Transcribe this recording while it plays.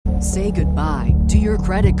Say goodbye to your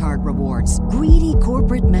credit card rewards. Greedy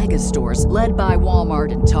corporate mega stores, led by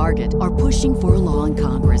Walmart and Target, are pushing for a law in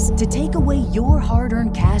Congress to take away your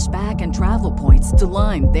hard-earned cash back and travel points to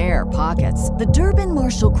line their pockets. The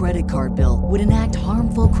Durbin-Marshall credit card bill would enact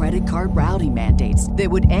harmful credit card routing mandates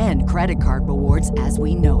that would end credit card rewards as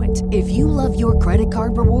we know it. If you love your credit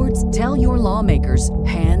card rewards, tell your lawmakers,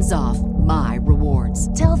 hands off my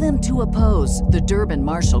rewards. Tell them to oppose the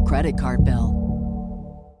Durbin-Marshall credit card bill.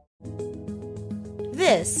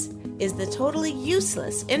 This is the Totally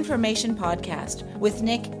Useless Information Podcast with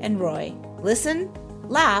Nick and Roy. Listen,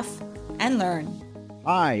 laugh, and learn.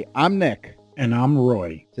 Hi, I'm Nick. And I'm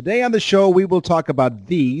Roy. Today on the show, we will talk about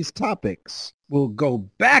these topics. We'll go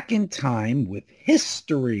back in time with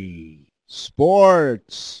history,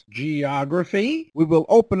 sports, geography. We will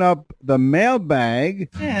open up the mailbag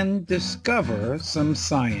and discover some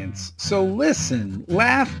science. So listen,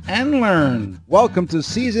 laugh, and learn. Welcome to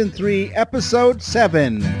Season 3, Episode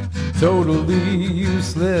 7. Totally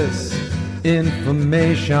useless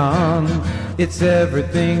information. It's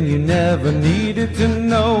everything you never needed to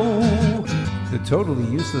know. The Totally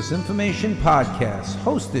Useless Information Podcast,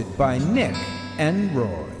 hosted by Nick and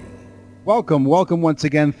Roy. Welcome once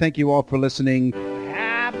again. Thank you all for listening.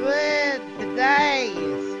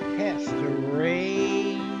 Today's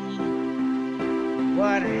history.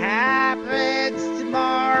 What happens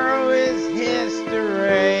tomorrow is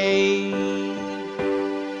history.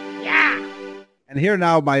 Yeah. And here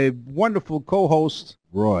now, my wonderful co-host,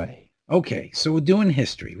 Roy. Okay, so we're doing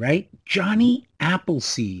history, right? Johnny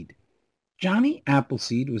Appleseed. Johnny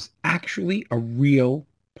Appleseed was actually a real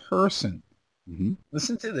person. Mm-hmm.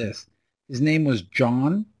 Listen to this. His name was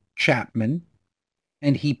John Chapman,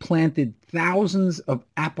 and he planted thousands of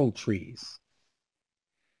apple trees,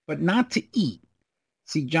 but not to eat.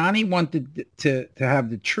 See, Johnny wanted to have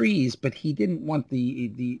the trees, but he didn't want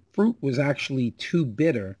the fruit was actually too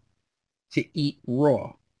bitter to eat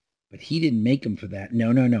raw. But he didn't make them for that.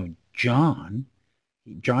 No. John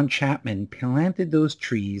Chapman planted those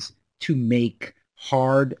trees to make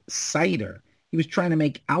hard cider. He was trying to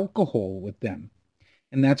make alcohol with them.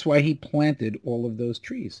 And that's why he planted all of those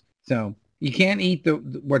trees. So you can't eat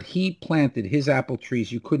what he planted, his apple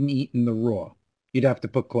trees, you couldn't eat in the raw. You'd have to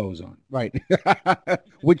put clothes on. Right.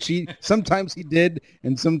 Which sometimes he did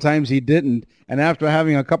and sometimes he didn't. And after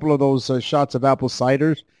having a couple of those shots of apple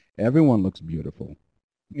ciders, everyone looks beautiful.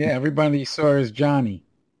 Yeah, everybody saw his Johnny.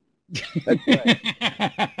 That's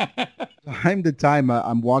right. Time to time,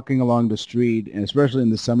 I'm walking along the street, and especially in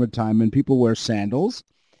the summertime, and people wear sandals.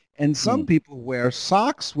 And some people wear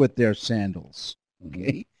socks with their sandals.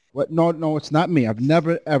 Okay. What? No, it's not me. I've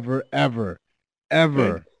never, ever.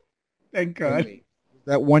 Thank God.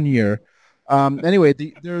 That one year. Anyway,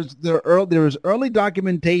 there was early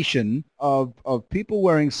documentation of people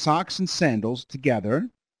wearing socks and sandals together.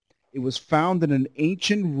 It was found in an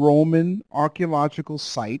ancient Roman archaeological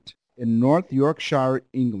site in North Yorkshire,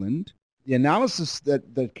 England. The analysis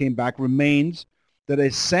that came back remains that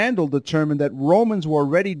a sandal determined that Romans were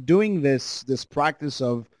already doing this practice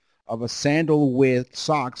of a sandal with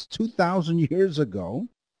socks 2,000 years ago.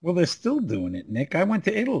 Well, they're still doing it, Nick. I went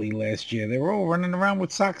to Italy last year. They were all running around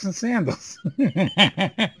with socks and sandals.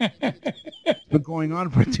 It's been going on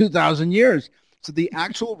for 2,000 years. So the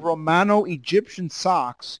actual Romano-Egyptian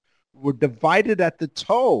socks were divided at the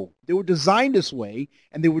toe. They were designed this way,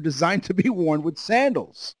 and they were designed to be worn with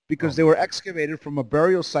sandals because they were excavated from a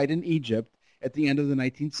burial site in Egypt at the end of the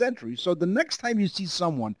 19th century. So the next time you see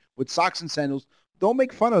someone with socks and sandals, don't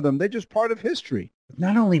make fun of them. They're just part of history.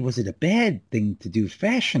 Not only was it a bad thing to do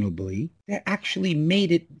fashionably, they actually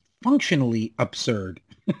made it functionally absurd.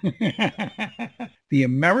 The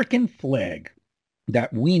American flag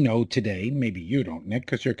that we know today, maybe you don't, Nick,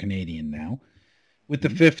 because you're Canadian now, with the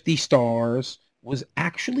 50 stars, was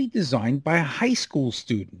actually designed by a high school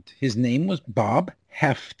student. His name was Bob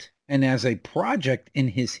Heft. And as a project in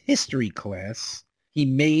his history class, he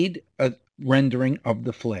made a rendering of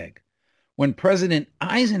the flag. When President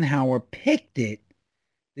Eisenhower picked it,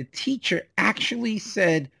 the teacher actually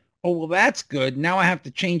said, "Oh, well, that's good. Now I have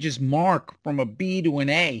to change his mark from a B to an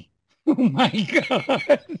A." Oh, my God.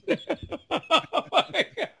 Oh, my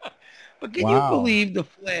God. But can you believe the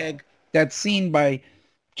flag that's seen by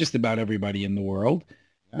just about everybody in the world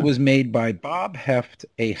was made by Bob Heft,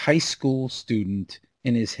 a high school student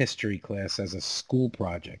in his history class as a school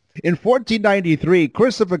project. In 1493,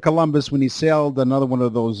 Christopher Columbus, when he sailed another one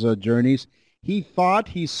of those journeys, he thought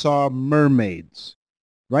he saw mermaids,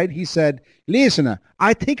 right? He said, "Listen,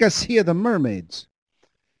 I think I see the mermaids."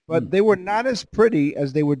 But they were not as pretty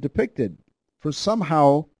as they were depicted. For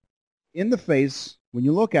somehow, in the face, when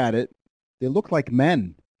you look at it, they look like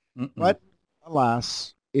men. Mm-mm. But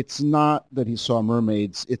alas, it's not that he saw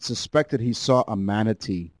mermaids. It's suspected he saw a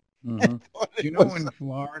manatee. Mhm. Do you know in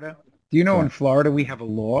Florida? Do you know in Florida we have a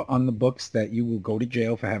law on the books that you will go to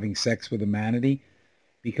jail for having sex with a manatee?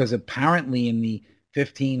 Because apparently in the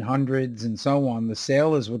 1500s and so on, the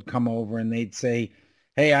sailors would come over and they'd say,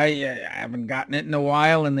 "Hey, I haven't gotten it in a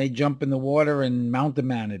while," and they jump in the water and mount a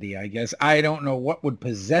manatee. I guess I don't know what would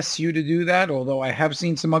possess you to do that. Although I have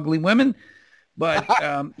seen some ugly women. But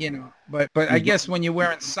but I guess when you're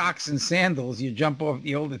wearing socks and sandals, you jump off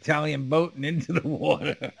the old Italian boat and into the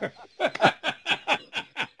water.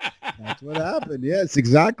 That's what happened. Yes,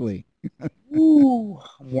 exactly. Ooh,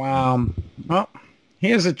 wow. Well,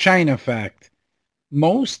 here's a China fact.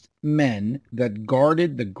 Most men that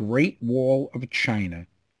guarded the Great Wall of China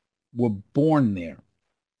were born there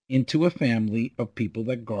into a family of people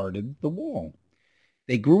that guarded the wall.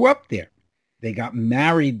 They grew up there. They got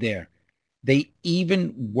married there. They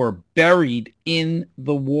even were buried in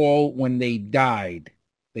the wall when they died.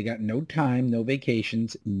 They got no time, no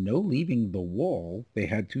vacations, no leaving the wall. They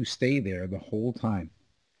had to stay there the whole time.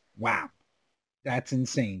 Wow. That's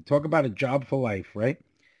insane. Talk about a job for life, right?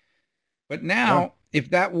 But now, if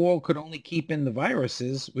that wall could only keep in the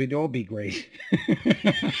viruses, we'd all be great.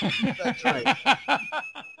 That's right.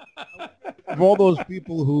 Of all those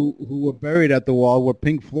people who were buried at the wall were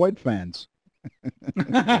Pink Floyd fans.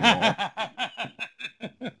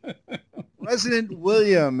 President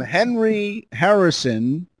William Henry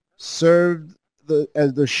Harrison served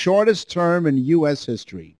as the shortest term in U.S.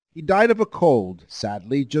 history. He died of a cold,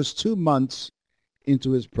 sadly, just 2 months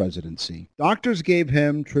into his presidency. Doctors gave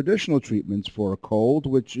him traditional treatments for a cold,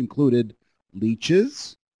 which included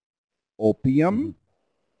leeches, opium,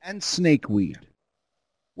 and snakeweed,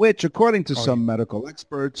 which, according to some medical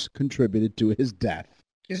experts, contributed to his death.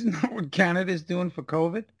 Isn't that what Canada's doing for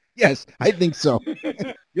COVID? Yes, I think so.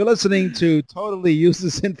 You're listening to Totally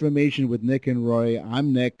Useless Information with Nick and Roy.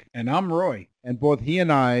 I'm Nick. And I'm Roy. And both he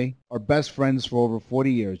and I are best friends for over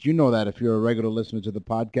 40 years. You know that if you're a regular listener to the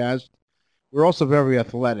podcast. We're also very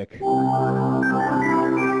athletic. Board.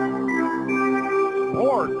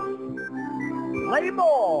 Play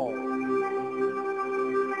ball.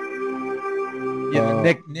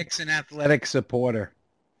 Yeah, Nick's an athletic supporter.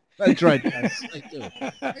 That's right. Yes,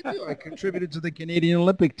 I do. I contributed to the Canadian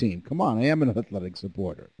Olympic team. Come on, I am an athletic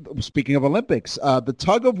supporter. Speaking of Olympics, the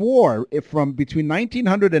tug of war from between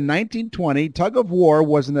 1900 and 1920, tug of war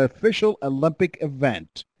was an official Olympic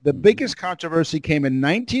event. The biggest controversy came in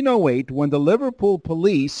 1908 when the Liverpool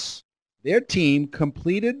Police, their team,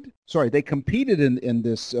 competed in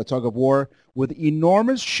this tug of war with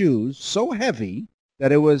enormous shoes so heavy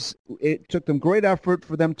that it took them great effort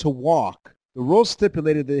for them to walk. The rules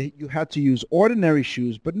stipulated that you had to use ordinary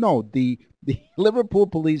shoes, but no, the Liverpool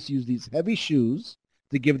Police used these heavy shoes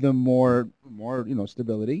to give them more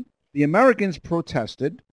stability. The Americans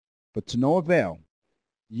protested, but to no avail.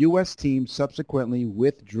 The U.S. team subsequently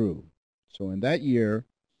withdrew. So in that year,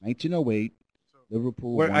 1908,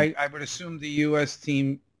 Liverpool won. I would assume the U.S.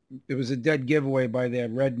 team, it was a dead giveaway by their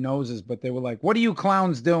red noses, but they were like, "What are you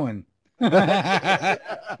clowns doing?" Had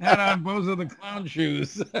on both of the clown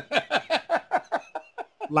shoes.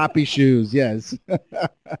 Floppy shoes, yes.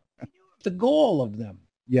 The goal of them.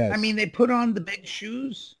 Yes. I mean, they put on the big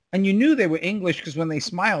shoes, and you knew they were English because when they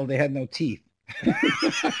smiled, they had no teeth.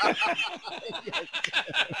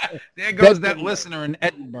 There goes that listener in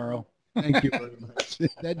Edinburgh. Thank you very much.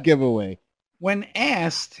 That giveaway. When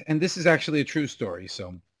asked, and this is actually a true story,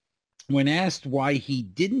 so when asked why he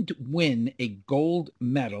didn't win a gold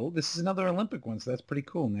medal, this is another Olympic one, so that's pretty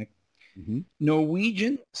cool, Nick. Mm-hmm.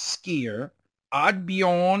 Norwegian skier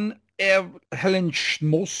Oddbjørn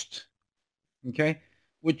Hellemsmost, okay,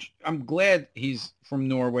 which I'm glad he's from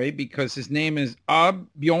Norway because his name is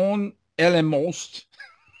Oddbjørn Hellemsmost.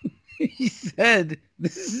 He said,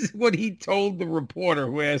 this is what he told the reporter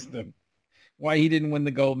who asked him why he didn't win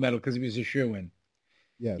the gold medal because he was a shoo-in.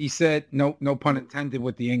 Yes. He said, no pun intended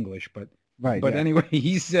with the English, but right. But anyway,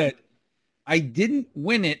 he said, I didn't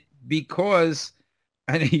win it because,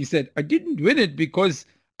 and he said, I didn't win it because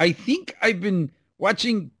I think I've been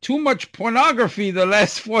watching too much pornography the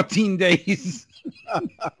last 14 days.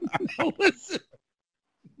 Now, listen.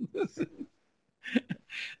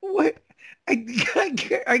 What?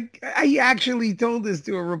 I actually told this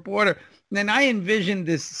to a reporter. And I envisioned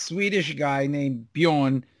this Swedish guy named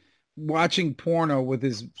Bjorn watching porno with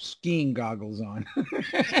his skiing goggles on.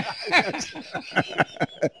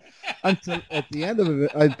 Until at the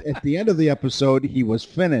end of the episode, he was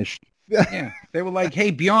finished. Yeah, they were like,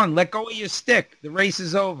 "Hey, Bjorn, let go of your stick. The race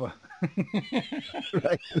is over."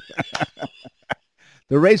 Right.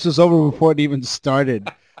 The race was over before it even started.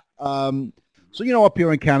 So, up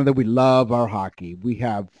here in Canada, we love our hockey. We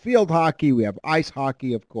have field hockey. We have ice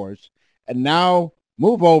hockey, of course. And now,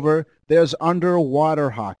 move over, there's underwater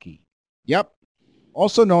hockey. Yep.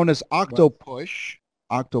 Also known as octopush.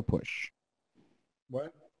 Octopush.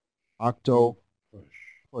 What? Octopush.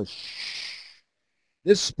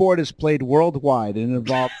 This sport is played worldwide and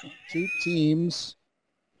involves two teams.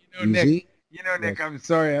 Nick, I'm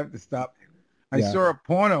sorry I have to stop you. I saw a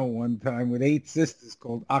porno one time with 8 sisters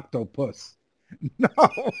called Octopus. No.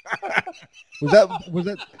 was that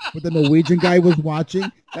what the Norwegian guy was watching?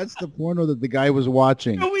 That's the porno that the guy was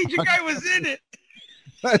watching. The Norwegian guy was in it.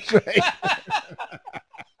 That's right.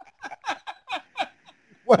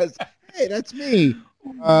 Hey, that's me.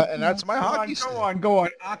 And that's my hockey stick. Go on.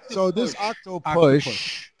 Octopus. So this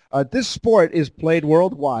octopush, this sport is played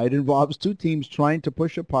worldwide, involves two teams trying to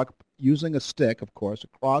push a puck using a stick, of course,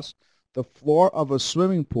 across the floor of a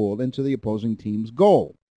swimming pool into the opposing team's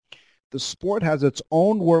goal. The sport has its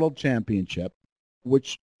own world championship,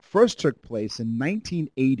 which first took place in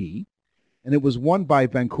 1980, and it was won by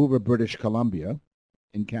Vancouver, British Columbia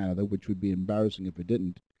in Canada, which would be embarrassing if it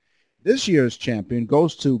didn't. This year's champion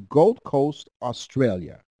goes to Gold Coast,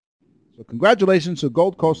 Australia. So congratulations to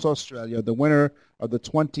Gold Coast, Australia, the winner of the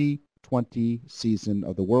 2020 season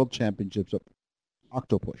of the World Championships of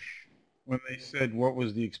Octopush. When they said, what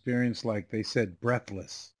was the experience like, they said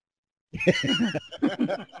breathless.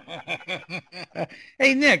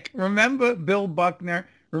 Hey, Nick, remember Bill Buckner?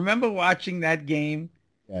 Remember watching that game?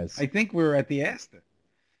 Yes. I think we were at the Astor.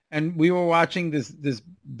 And we were watching this.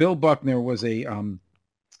 Bill Buckner was a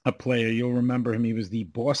player. You'll remember him. He was the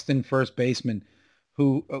Boston first baseman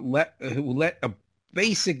who let a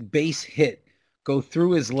basic base hit go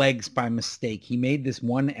through his legs by mistake. He made this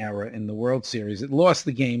one error in the World Series. It lost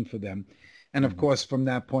the game for them. And, of course, from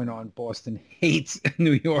that point on, Boston hates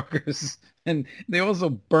New Yorkers. And they also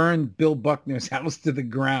burned Bill Buckner's house to the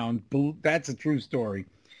ground. That's a true story.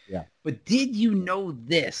 Yeah. But did you know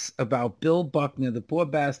this about Bill Buckner, the poor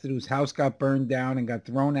bastard whose house got burned down and got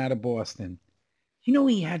thrown out of Boston? You know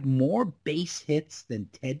he had more base hits than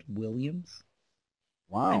Ted Williams?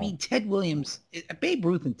 Wow. I mean, Ted Williams, Babe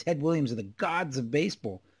Ruth and Ted Williams are the gods of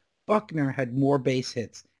baseball. Buckner had more base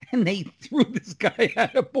hits, and they threw this guy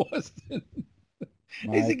out of Boston.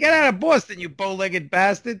 They said, get out of Boston, you bow-legged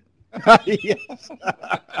bastard. Yes.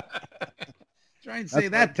 Try and say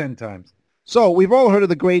that 10 times. So we've all heard of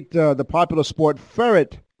the popular sport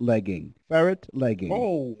ferret legging. Ferret legging.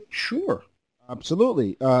 Oh, sure.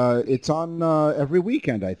 Absolutely. It's on every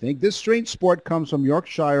weekend, I think. This strange sport comes from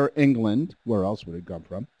Yorkshire, England. Where else would it come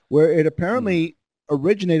from? Where it apparently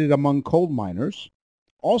originated among coal miners,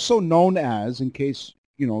 also known as, in case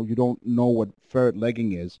you don't know what ferret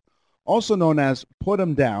legging is, also known as put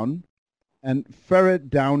 'em down and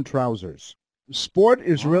ferret down trousers. The sport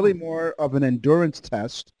is really more of an endurance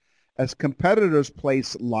test as competitors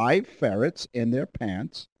place live ferrets in their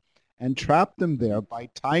pants and trap them there by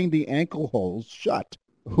tying the ankle holes shut.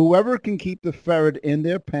 Whoever can keep the ferret in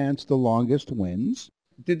their pants the longest wins.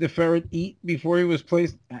 Did the ferret eat before he was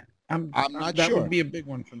placed? I'm not that sure. That would be a big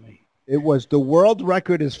one for me. The world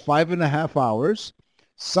record is 5.5 hours.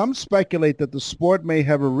 Some speculate that the sport may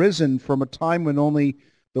have arisen from a time when only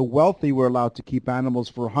the wealthy were allowed to keep animals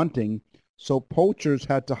for hunting, so poachers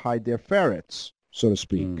had to hide their ferrets, so to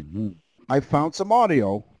speak. Mm-hmm. I found some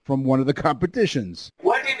audio from one of the competitions.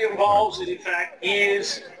 What it involves, in fact,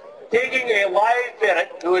 is taking a live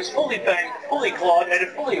ferret who is fully fanged, fully clawed, and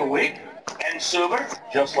fully awake and sober,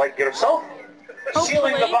 just like yourself,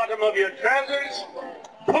 sealing the bottom of your trousers,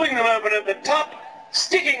 pulling them open at the top,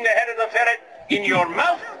 sticking the head of the ferret in your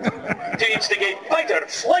mouth to instigate fight or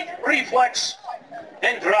flight reflex,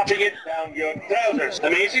 and dropping it down your trousers.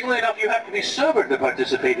 Amazingly enough, you have to be sober to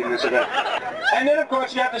participate in this event. And then, of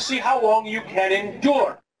course, you have to see how long you can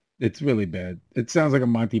endure. It's really bad. It sounds like a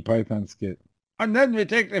Monty Python skit. And then we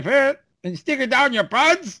take the ferret and stick it down your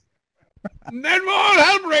pants, and then all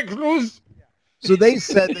hell breaks loose. So they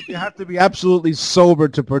said that you have to be absolutely sober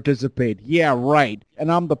to participate. Yeah, right.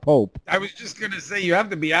 And I'm the Pope. I was just going to say you have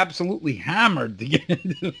to be absolutely hammered to get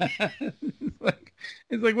into that.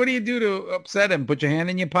 It's like, what do you do to upset him? Put your hand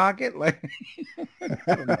in your pocket? Like,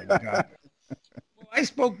 oh my God. Well, I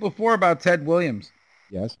spoke before about Ted Williams.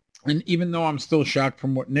 Yes. And even though I'm still shocked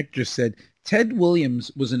from what Nick just said, Ted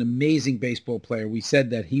Williams was an amazing baseball player. We said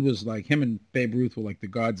that he was like, him and Babe Ruth were like the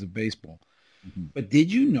gods of baseball. Mm-hmm. But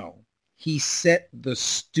did you know he set the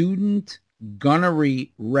student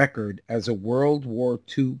gunnery record as a World War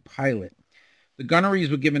II pilot? The gunneries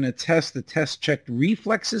were given a test. The test checked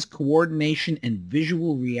reflexes, coordination, and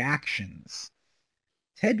visual reactions.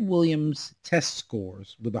 Ted Williams' test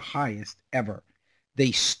scores were the highest ever.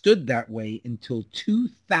 They stood that way until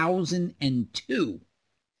 2002.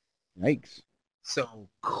 Yikes. So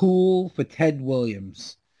cool for Ted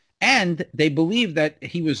Williams. And they believe that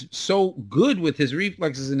he was so good with his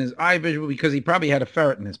reflexes and his eye visual because he probably had a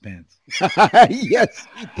ferret in his pants. Yes,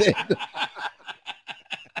 he did.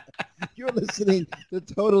 You're listening to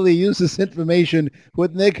Totally Useless Information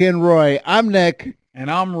with Nick and Roy. I'm Nick. And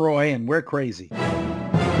I'm Roy, and we're crazy.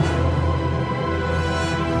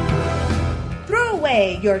 Throw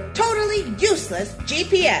away your totally useless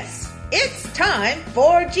GPS. It's time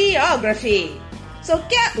for geography. So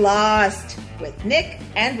get lost with Nick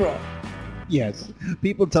and Roy. Yes,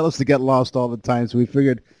 people tell us to get lost all the time, so we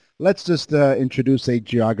figured let's just introduce a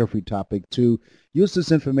geography topic to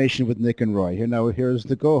Useless Information with Nick and Roy. Here's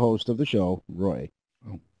the co-host of the show, Roy.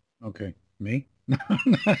 Oh, okay. Me?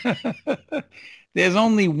 There's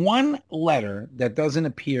only one letter that doesn't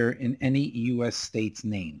appear in any U.S. state's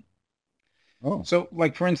name. Oh. So,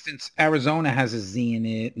 like, for instance, Arizona has a Z in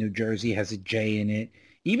it. New Jersey has a J in it.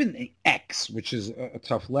 Even the X, which is a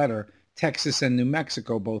tough letter, Texas and New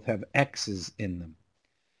Mexico both have X's in them.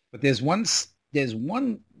 But there's one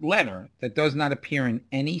letter that does not appear in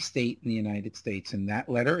any state in the United States, and that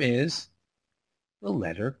letter is the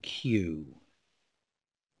letter Q.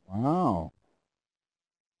 Wow.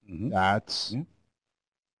 Mm-hmm. That's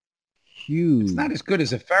huge. It's not as good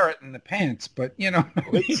as a ferret in the pants, but, you know,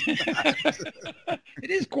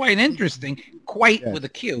 it is quite interesting. Quite with a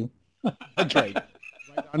Q. That's right. Right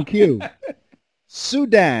on cue.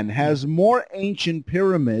 Sudan has more ancient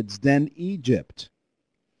pyramids than Egypt.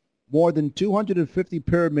 More than 250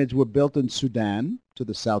 pyramids were built in Sudan, to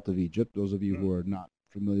the south of Egypt, those of you who are not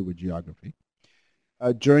familiar with geography,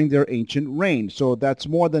 during their ancient reign. So that's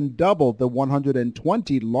more than double the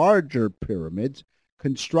 120 larger pyramids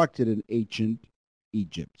constructed in ancient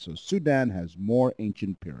Egypt. So Sudan has more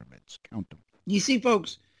ancient pyramids. Count them. You see,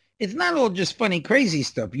 folks, it's not all just funny, crazy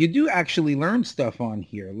stuff. You do actually learn stuff on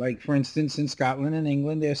here. Like, for instance, in Scotland and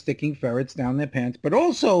England, they're sticking ferrets down their pants. But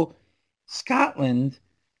also, Scotland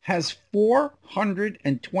has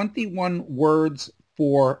 421 words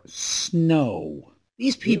for snow.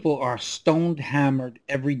 These people are stoned hammered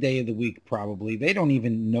every day of the week, probably. They don't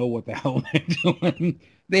even know what the hell they're doing.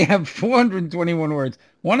 They have 421 words.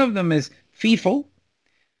 One of them is feeful.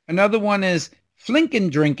 Another one is flinkin'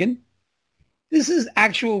 drinkin'. This is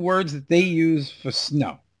actual words that they use for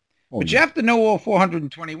snow. But you have to know all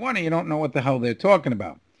 421 or you don't know what the hell they're talking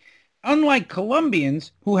about. Unlike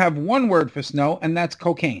Colombians who have one word for snow, and that's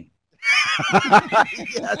cocaine.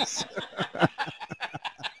 Yes.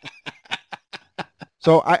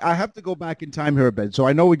 So I have to go back in time here a bit. So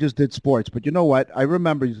I know we just did sports, but you know what? I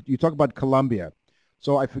remember you talk about Colombia.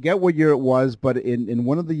 So I forget what year it was, but in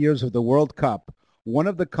one of the years of the World Cup, one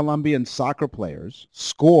of the Colombian soccer players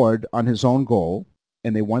scored on his own goal,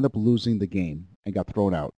 and they wound up losing the game and got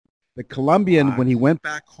thrown out. The Colombian, when he went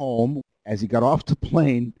back home, as he got off the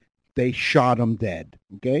plane, they shot him dead.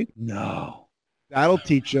 Okay? No. That'll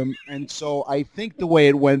teach him. And so I think the way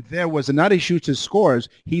it went there was not he shoots his scores.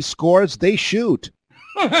 He scores, they shoot.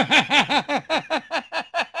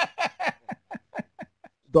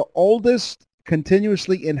 The oldest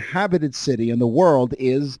continuously inhabited city in the world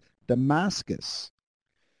is Damascus.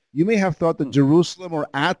 You may have thought that Jerusalem or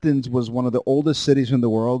Athens was one of the oldest cities in the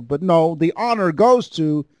world, but no, the honor goes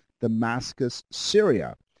to Damascus,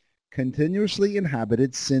 Syria, continuously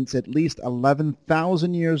inhabited since at least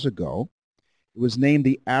 11,000 years ago. It was named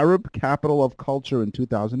the Arab Capital of Culture in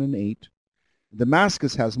 2008.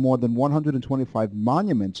 Damascus has more than 125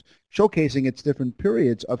 monuments showcasing its different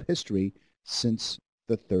periods of history since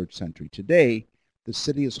the 3rd century. Today, the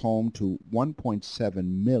city is home to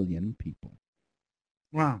 1.7 million people.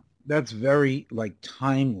 Wow, that's very,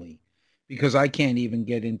 timely, because I can't even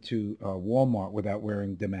get into Walmart without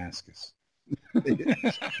wearing Damascus.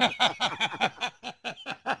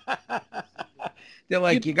 They're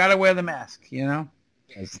like, you got to wear the mask, you know?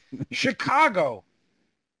 Yes. Chicago.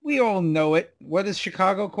 We all know it. What is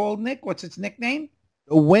Chicago called, Nick? What's its nickname?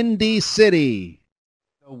 The Windy City.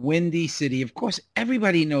 The Windy City. Of course,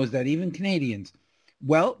 everybody knows that, even Canadians.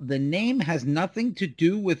 Well, the name has nothing to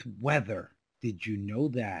do with weather. Did you know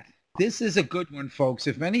that? This is a good one, folks.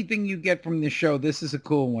 If anything you get from this show, this is a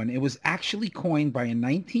cool one. It was actually coined by a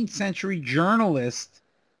 19th century journalist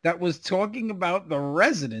that was talking about the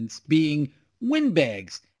residents being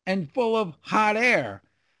windbags and full of hot air.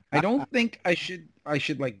 I don't think I should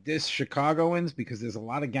diss Chicagoans because there's a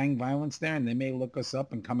lot of gang violence there, and they may look us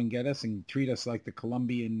up and come and get us and treat us like the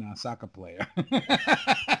Colombian soccer player. We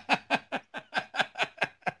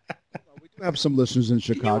do have some listeners in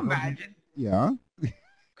Chicago. Can you imagine? Yeah.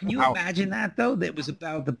 Can you Wow. imagine that though? That was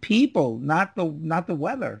about the people, not the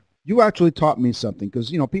weather. You actually taught me something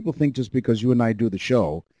because, people think just because you and I do the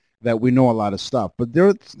show that we know a lot of stuff. But there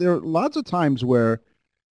are lots of times where,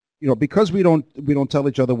 because we don't tell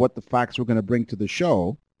each other what the facts we're going to bring to the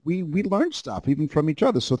show, we learn stuff even from each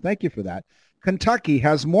other. So thank you for that. Kentucky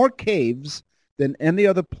has more caves than any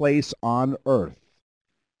other place on Earth.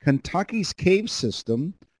 Kentucky's cave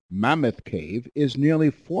system, Mammoth Cave, is nearly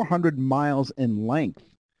 400 miles in length.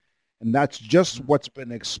 And that's just what's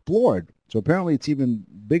been explored. So apparently it's even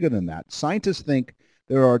bigger than that. Scientists think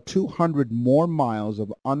there are 200 more miles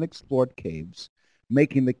of unexplored caves,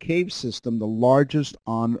 making the cave system the largest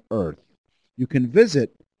on Earth. You can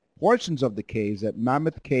visit portions of the caves at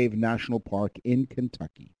Mammoth Cave National Park in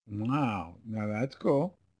Kentucky. Wow. Now that's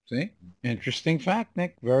cool. See? Interesting fact,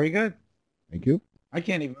 Nick. Very good. Thank you. I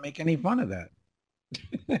can't even make any fun of that.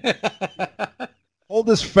 Hold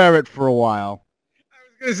this ferret for a while.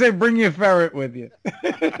 I was going to say, bring your ferret with you.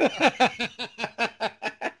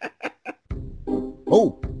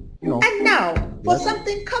 Oh, And now for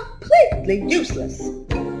something completely useless.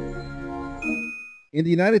 in the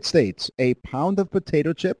United States, a pound of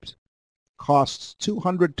potato chips costs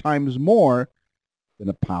 200 times more than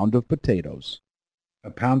a pound of potatoes. A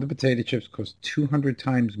pound of potato chips costs 200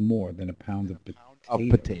 times more than a pound of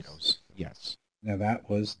potatoes. Yes. Now that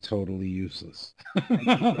was totally useless.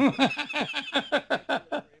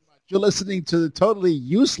 You're listening to the totally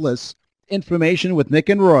useless information with Nick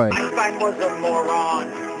and Roy. Einstein was a moron.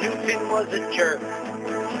 Newton was a jerk.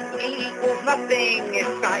 E equals nothing.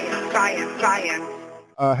 It's science, science, science.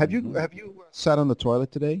 Have you sat on the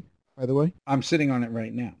toilet today, by the way? I'm sitting on it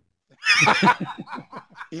right now.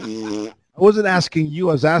 I wasn't asking you,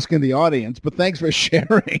 I was asking the audience, but thanks for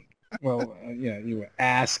sharing. Well, yeah, you were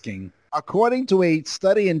asking. According to a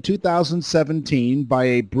study in 2017 by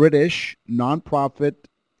a British nonprofit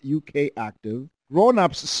UK active,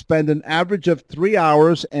 grown-ups spend an average of 3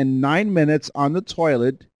 hours and 9 minutes on the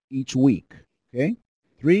toilet each week. Okay?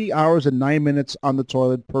 3 hours and 9 minutes on the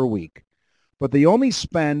toilet per week. But they only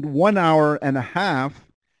spend 1 hour and a half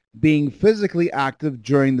being physically active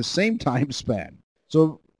during the same time span.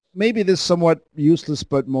 So maybe this somewhat useless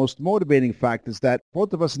but most motivating fact is that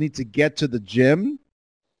both of us need to get to the gym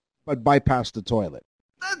but bypass the toilet.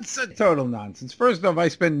 That's a total nonsense. First off, I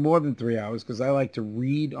spend more than 3 hours because I like to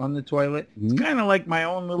read on the toilet. It's kind of like my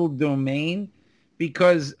own little domain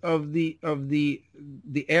because of the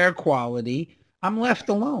air quality. I'm left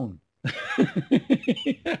alone.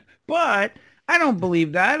 But I don't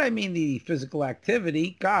believe that. I mean, the physical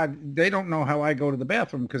activity, God, they don't know how I go to the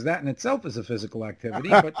bathroom because that in itself is a physical activity.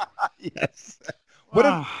 But Yes. What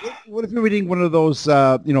if you're reading one of those,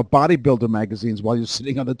 bodybuilder magazines while you're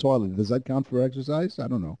sitting on the toilet? Does that count for exercise? I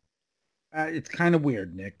don't know. it's kind of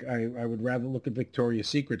weird, Nick. I would rather look at Victoria's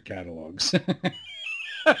Secret catalogs.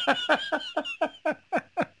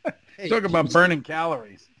 Talk about burning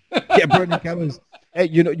calories. Yeah, burning calories. Hey,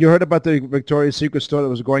 you heard about the Victoria's Secret store that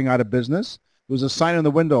was going out of business? There was a sign on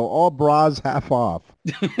the window, all bras half off.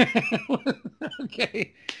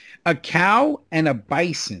 Okay. A cow and a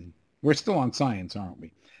bison. We're still on science, aren't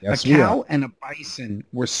we? Yes, a cow and a bison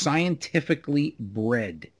were scientifically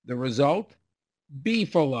bred. The result?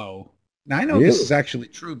 Beefalo. Now, I know this is actually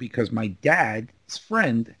true because my dad's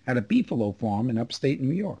friend had a beefalo farm in upstate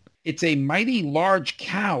New York. It's a mighty large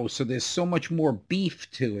cow, so there's so much more beef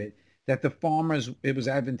to it that the farmers, it was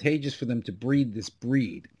advantageous for them to breed this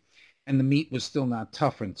breed. And the meat was still not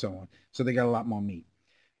tough and so on. So they got a lot more meat.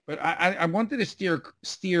 But I wanted to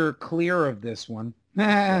steer clear of this one.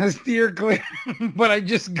 Steer clear, but I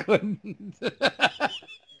just couldn't.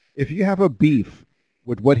 If you have a beef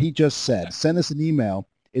with what he just said, send us an email.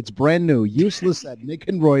 It's brand new,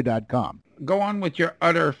 useless@nickandroy.com. Go on with your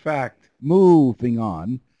utter fact. Moving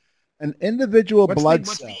on. An individual blood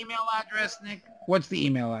What's cell. the email address, Nick? What's the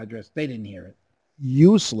email address? They didn't hear it.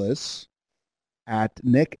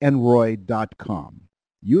 Useless@nickandroy.com.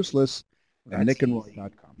 Useless at That's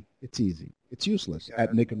nickandroy.com. It's easy. It's useless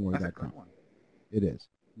at nickandroy.com. It is.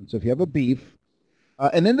 And so if you have a beef,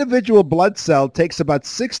 an individual blood cell takes about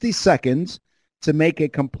 60 seconds to make a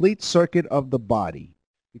complete circuit of the body.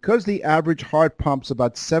 Because the average heart pumps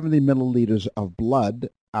about 70 milliliters of blood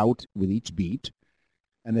out with each beat,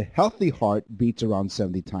 and a healthy heart beats around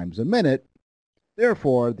 70 times a minute,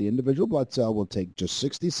 therefore, the individual blood cell will take just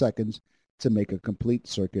 60 seconds to make a complete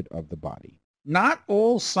circuit of the body. Not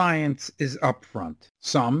all science is up front.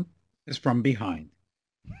 Some is from behind.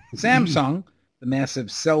 Samsung, the massive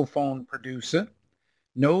cell phone producer,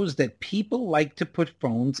 knows that people like to put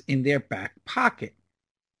phones in their back pocket.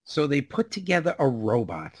 So they put together a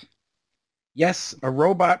robot. Yes, a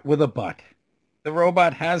robot with a butt. the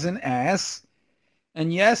robot has an ass.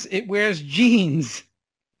 And yes, it wears jeans.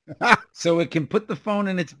 So it can put the phone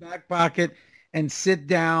in its back pocket and sit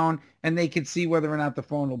down, and they can see whether or not the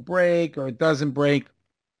phone will break or it doesn't break.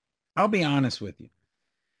 I'll be honest with you.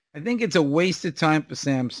 I think it's a waste of time for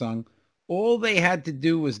Samsung. All they had to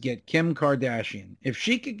do was get Kim Kardashian. If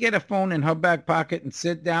she could get a phone in her back pocket and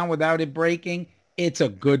sit down without it breaking, it's a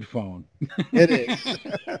good phone. It is.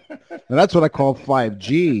 Now, that's what I call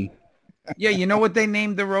 5G. Yeah, you know what they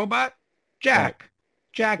named the robot? Jack.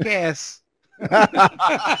 Jackass.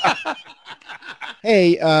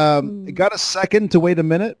 Hey, got a second to wait a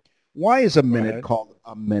minute? Why is a minute called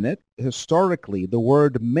a minute? Historically, the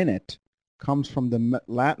word minute comes from the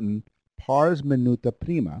Latin pars minuta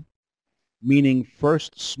prima, meaning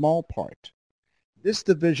first small part. This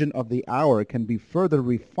division of the hour can be further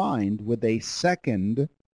refined with a second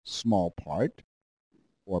small part,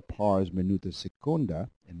 or pars minuta secunda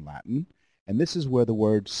in Latin, and this is where the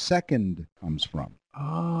word second comes from.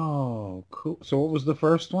 Oh, cool. So what was the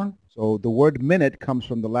first one? So the word minute comes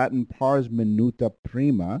from the Latin pars minuta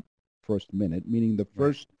prima, first minute, meaning the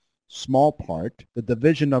first small part. The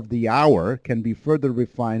division of the hour can be further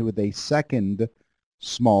refined with a second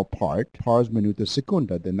small part, pars minuta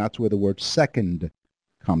secunda. Then that's where the word second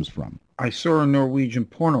comes from. I saw a Norwegian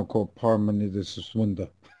porno called Par Minuta Secunda.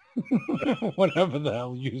 Whatever the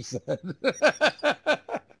hell you said.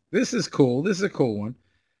 This is cool. This is a cool one.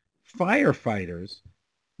 Firefighters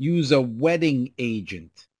use a wetting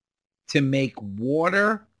agent to make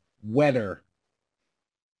water wetter.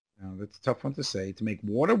 Now, that's a tough one to say. To make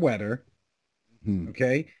water wetter.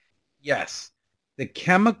 Okay? Yes. The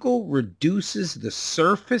chemical reduces the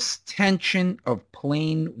surface tension of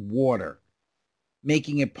plain water,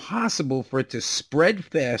 making it possible for it to spread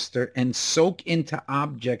faster and soak into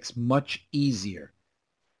objects much easier.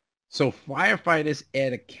 So firefighters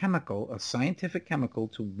add a chemical, a scientific chemical,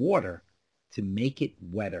 to water to make it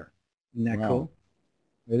wetter. Isn't that cool?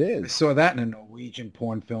 It is. I saw that in a Norwegian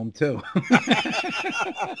porn film, too.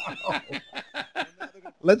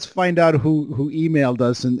 Let's find out who emailed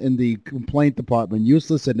us in the complaint department,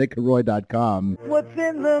 useless@nickandroy.com. What's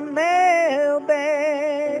in the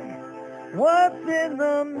mailbag? What's in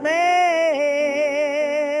the mail?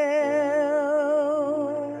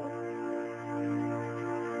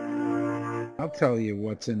 I'll tell you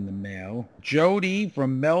what's in the mail. Jody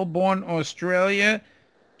from Melbourne, Australia.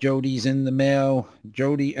 Jody's in the mail.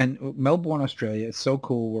 Jody and Melbourne, Australia. It's so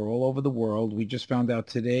cool. We're all over the world. We just found out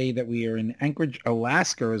today that we are in Anchorage,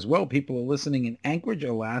 Alaska as well. People are listening in Anchorage,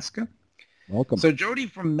 Alaska. Welcome. So Jody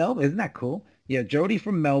from Melbourne, isn't that cool? Yeah, Jody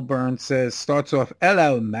from Melbourne starts off,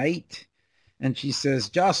 hello, mate. And she says,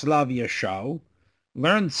 just love your show.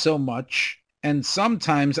 Learned so much. And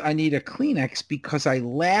sometimes I need a Kleenex because I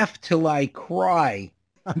laugh till I cry.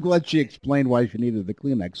 I'm glad she explained why she needed the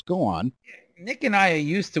Kleenex. Go on. Nick and I are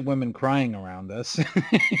used to women crying around us.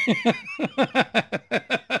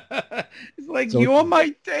 It's like, so, you're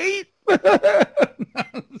my date?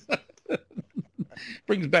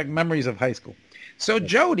 Brings back memories of high school. So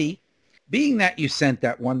Jody, being that you sent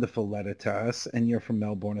that wonderful letter to us and you're from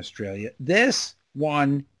Melbourne, Australia, this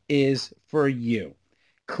one is for you.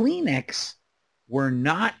 Kleenex were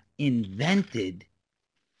not invented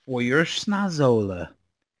for your schnozola.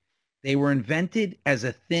 They were invented as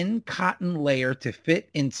a thin cotton layer to fit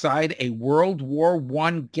inside a World War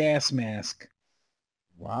I gas mask.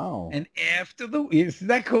 Wow. And isn't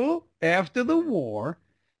that cool? After the war,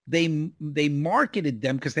 they marketed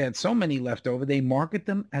them because they had so many left over. They marketed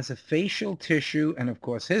them as a facial tissue. And of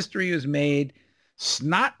course, history was made.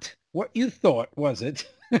 Snot what you thought, was it?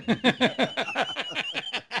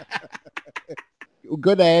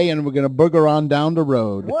 Good A, and we're going to booger on down the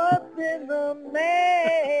road. What's in the mail?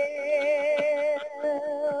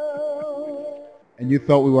 And you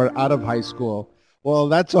thought we were out of high school. Well,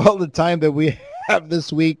 that's all the time that we have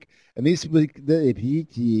this week. And that's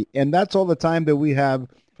all the time that we have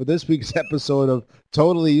for this week's episode of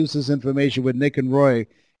Totally Useless Information with Nick and Roy.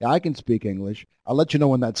 Yeah, I can speak English. I'll let you know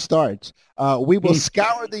when that starts. We will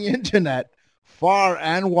scour the internet far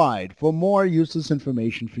and wide for more useless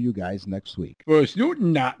information for you guys next week. Oh,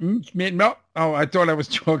 I thought I was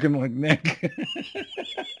talking like Nick.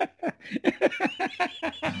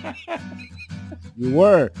 You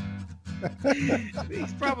were.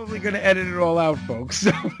 He's probably going to edit it all out, folks.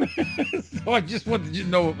 So I just wanted you to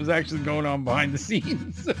know what was actually going on behind the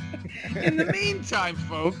scenes. In the meantime,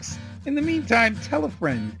 folks, tell a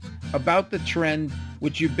friend about the trend,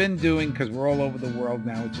 which you've been doing because we're all over the world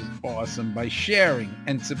now, which is awesome, by sharing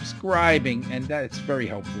and subscribing, and that's very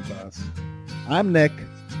helpful to us. I'm Nick.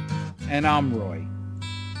 And I'm Roy.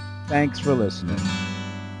 Thanks for listening.